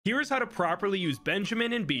Here's how to properly use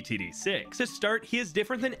Benjamin in BTD6. To start, he is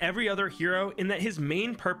different than every other hero in that his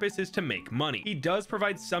main purpose is to make money. He does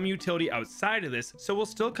provide some utility outside of this, so we'll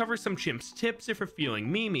still cover some chimps tips if you're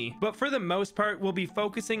feeling memey, but for the most part, we'll be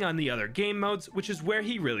focusing on the other game modes, which is where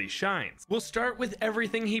he really shines. We'll start with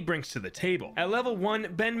everything he brings to the table. At level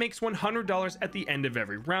 1, Ben makes $100 at the end of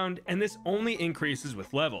every round, and this only increases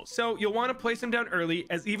with levels. So you'll want to place him down early,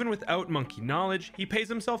 as even without monkey knowledge, he pays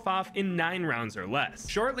himself off in 9 rounds or less.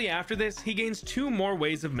 Shortly after this, he gains 2 more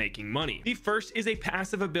ways of making money. The first is a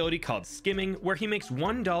passive ability called skimming, where he makes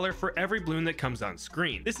 $1 for every bloon that comes on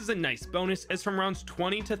screen. This is a nice bonus, as from rounds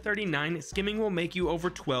 20 to 39, skimming will make you over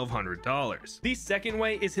 $1,200. The second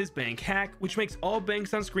way is his bank hack, which makes all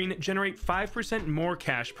banks on screen generate 5% more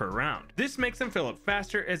cash per round. This makes them fill up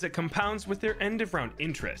faster as it compounds with their end of round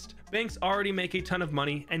interest. Banks already make a ton of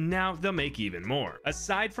money, and now they'll make even more.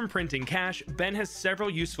 Aside from printing cash, Ben has several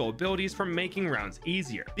useful abilities for making rounds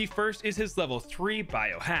easier. The first is his level 3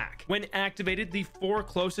 biohack. When activated, the 4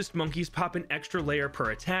 closest monkeys pop an extra layer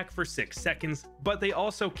per attack for 6 seconds, but they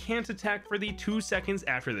also can't attack for the 2 seconds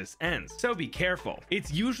after this ends, so be careful.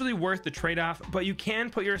 It's usually worth the trade-off, but you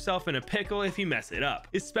can put yourself in a pickle if you mess it up,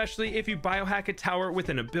 especially if you biohack a tower with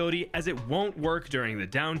an ability, as it won't work during the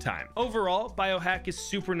downtime. Overall, biohack is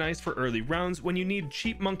super nice for early rounds when you need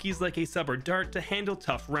cheap monkeys like a sub or dart to handle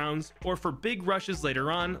tough rounds, or for big rushes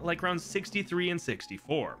later on like rounds 63 and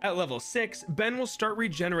 64. At level 6, Ben will start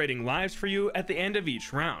regenerating lives for you at the end of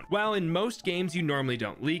each round. While in most games you normally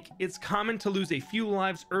don't leak, it's common to lose a few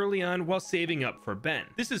lives early on while saving up for Ben.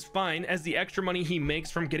 This is fine, as the extra money he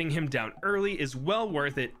makes from getting him down early is well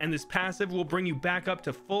worth it, and this passive will bring you back up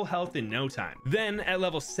to full health in no time. Then at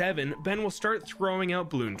level 7, Ben will start throwing out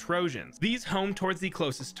Bloon Trojans. These home towards the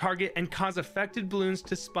closest target and cause affected balloons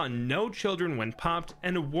to spawn no children when popped,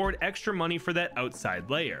 and award extra money for that outside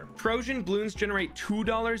layer. Trojan balloons generate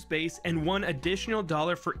 $2 base and $1 additional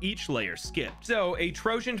for each layer skipped. So a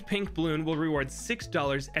Trojan pink balloon will reward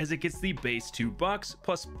 $6 as it gets the base $2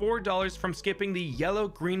 plus $4 from skipping the yellow,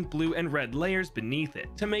 green, blue, and red layers beneath it.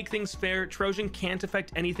 To make things fair, Trojan can't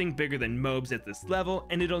affect anything bigger than mobs at this level,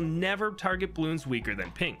 and it'll never target balloons weaker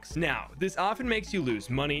than pinks. Now, this often makes you lose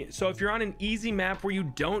money, so if you're on an easy map where you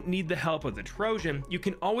don't need the help of the Trojan, you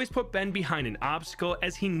can always put Ben behind an obstacle,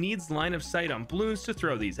 as he needs line of sight on balloons to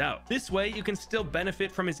throw these out. This way you can still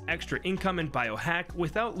benefit from his extra income and biohack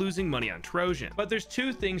without losing money on Trojan. But there's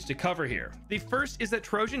 2 things to cover here. The first is that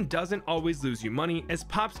Trojan doesn't always lose you money, as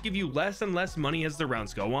pops give you less and less money as the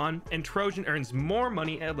rounds go on, and Trojan earns more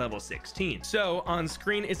money at level 16. So on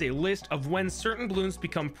screen is a list of when certain balloons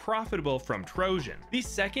become profitable from Trojan. The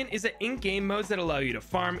second is that in game modes that allow you to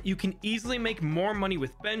farm, you can easily make more money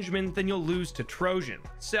with Benjamin than you'll lose to Trojan.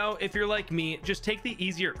 So if you're like me, just take the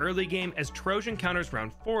easier early game, as Trojan counters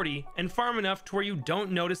round 40, and farm enough to where you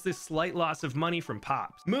don't notice this slight loss of money from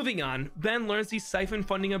pops. Moving on, Ben learns the siphon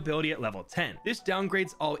funding ability at level 10. This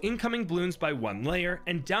downgrades all incoming balloons by 1 layer,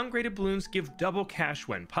 and downgraded balloons give double cash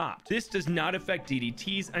when popped. This does not affect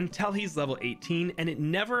DDTs until he's level 18, and it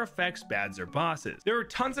never affects bads or bosses. There are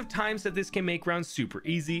tons of times that this can make rounds super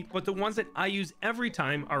easy, but the ones that I use every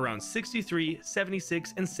time are rounds 63,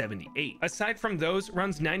 76, and 78. Aside from those,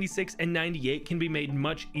 rounds 96 and 98 can be made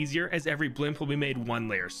much easier, as every blimp will be made 1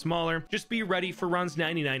 layer smaller. Just be ready for rounds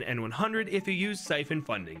 99 and 100 if you use siphon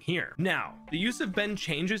funding here. Now, the use of Ben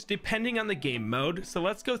changes depending on the game mode, so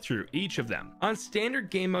let's go through each of them. On standard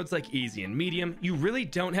game modes like easy and medium, you really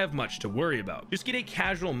don't have much to worry about. Just get a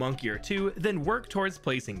casual monkey or 2, then work towards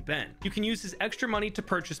placing Ben. You can use his extra money to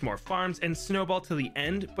purchase more farms and snowball to the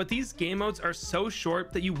end, but these game modes are so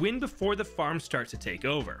short that you win before the farms start to take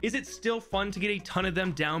over. Is it still fun to get a ton of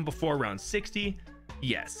them down before round 60?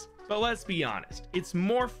 Yes. But let's be honest, it's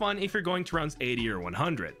more fun if you're going to rounds 80 or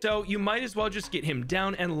 100. So you might as well just get him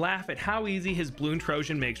down and laugh at how easy his Bloon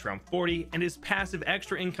Trojan makes round 40 and his passive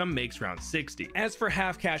extra income makes round 60. As for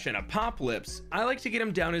half cash and apocalypse, I like to get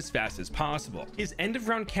him down as fast as possible. His end of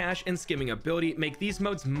round cash and skimming ability make these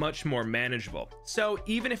modes much more manageable. So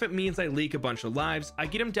even if it means I leak a bunch of lives, I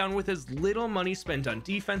get him down with as little money spent on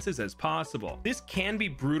defenses as possible. This can be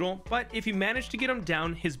brutal, but if you manage to get him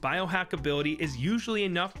down, his biohack ability is usually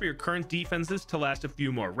enough for your current defenses to last a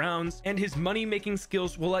few more rounds, and his money making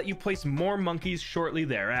skills will let you place more monkeys shortly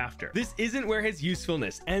thereafter. This isn't where his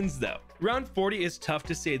usefulness ends though. Round 40 is tough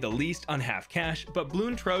to say the least on half cash, but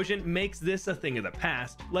Bloon Trojan makes this a thing of the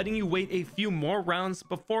past, letting you wait a few more rounds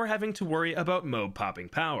before having to worry about mob popping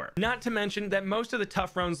power. Not to mention that most of the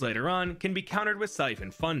tough rounds later on can be countered with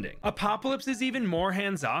siphon funding. Apocalypse is even more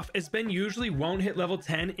hands off, as Ben usually won't hit level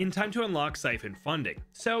 10 in time to unlock siphon funding.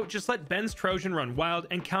 So just let Ben's Trojan run wild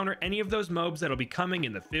and counter counter any of those mobs that'll be coming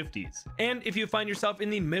in the 50s. And if you find yourself in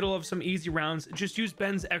the middle of some easy rounds, just use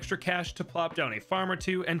Ben's extra cash to plop down a farm or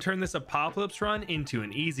two and turn this apocalypse run into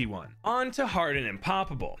an easy one. On to hard and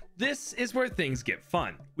impoppable. This is where things get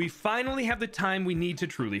fun. We finally have the time we need to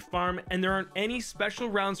truly farm, and there aren't any special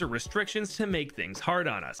rounds or restrictions to make things hard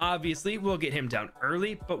on us. Obviously, we'll get him down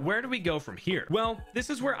early, but where do we go from here? Well,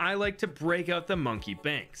 this is where I like to break out the monkey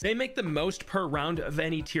banks. They make the most per round of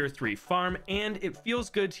any tier 3 farm, and it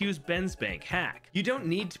feels good to use Ben's bank hack. You don't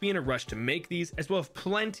need to be in a rush to make these, as we'll have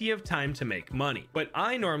plenty of time to make money. What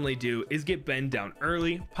I normally do is get Ben down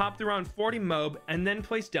early, pop the round 40 mob, and then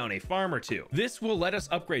place down a farm or two. This will let us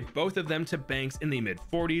upgrade both of them to banks in the mid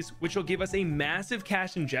 40s, which will give us a massive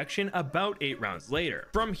cash injection about 8 rounds later.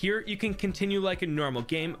 From here, you can continue like a normal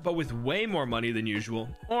game, but with way more money than usual,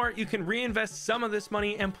 or you can reinvest some of this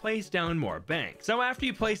money and place down more banks. So after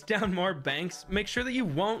you place down more banks, make sure that you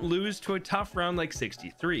won't lose to a tough round like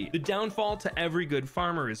 63. The downfall to every good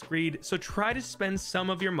farmer is greed, so try to spend some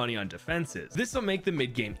of your money on defenses. This will make the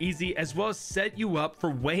mid game easy, as well as set you up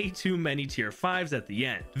for way too many tier 5s at the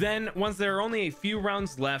end. Then, once there are only a few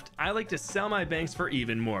rounds left, I like to sell my banks for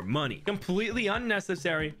even more money. Completely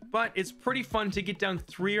unnecessary, but it's pretty fun to get down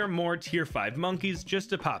 3 or more tier 5 monkeys just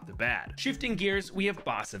to pop the bad. Shifting gears, we have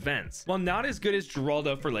boss events. While not as good as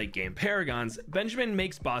Geraldo for late game paragons, Benjamin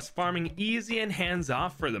makes boss farming easy and hands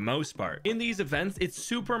off for the most part. In these events, it's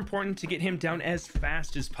super important to get him down as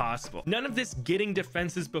fast as possible. None of this getting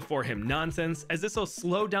defenses before him nonsense, as this will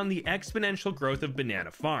slow down the exponential growth of banana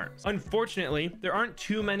farms. Unfortunately, there aren't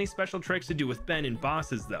too many special tricks to do with Ben in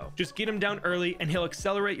bosses though. Just get him down early and he'll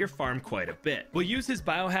accelerate your farm quite a bit. We'll use his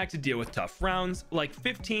biohack to deal with tough rounds, like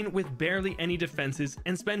 15 with barely any defenses,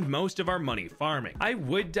 and spend most of our money farming. I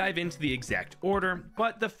would dive into the exact order,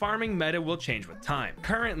 but the farming meta will change with time.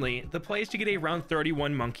 Currently, the play is to get a round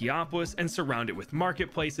 31 Monkeyopolis and surround it with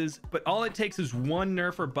marketplaces, but all it takes is one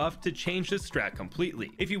nerf or buff to change this strat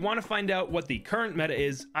completely. If you want to find out what the current meta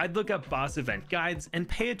is, I'd look up boss event guides and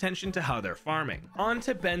pay attention to how they're farming. On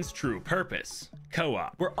to Ben's true purpose.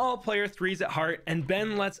 Co-op. We're all player 3s at heart, and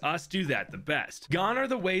Ben lets us do that the best. Gone are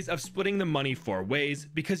the ways of splitting the money 4 ways,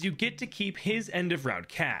 because you get to keep his end of round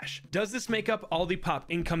cash. Does this make up all the pop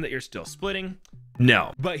income that you're still splitting?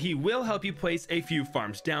 No, but he will help you place a few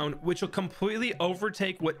farms down, which will completely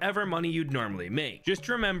overtake whatever money you'd normally make. Just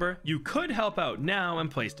remember, you could help out now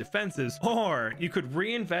and place defenses, or you could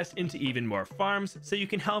reinvest into even more farms so you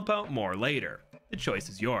can help out more later. The choice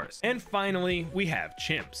is yours. And finally, we have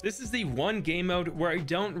chimps. This is the one game mode where I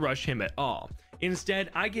don't rush him at all. Instead,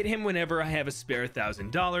 I get him whenever I have a spare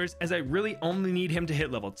 $1,000, as I really only need him to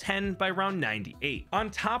hit level 10 by round 98. On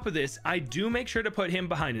top of this, I do make sure to put him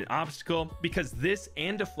behind an obstacle, because this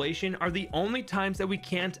and deflation are the only times that we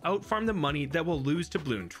can't outfarm the money that we'll lose to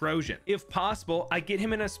Bloon Trojan. If possible, I get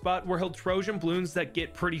him in a spot where he'll Trojan Bloons that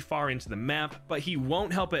get pretty far into the map, but he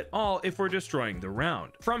won't help at all if we're destroying the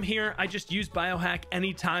round. From here, I just use biohack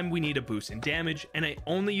anytime we need a boost in damage, and I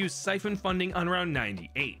only use siphon funding on round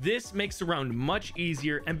 98. This makes the round much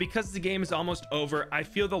easier, and because the game is almost over, I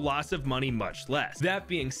feel the loss of money much less. That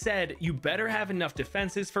being said, you better have enough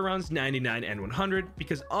defenses for rounds 99 and 100,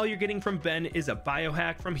 because all you're getting from Ben is a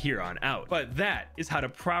biohack from here on out. But that is how to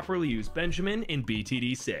properly use Benjamin in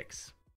BTD6.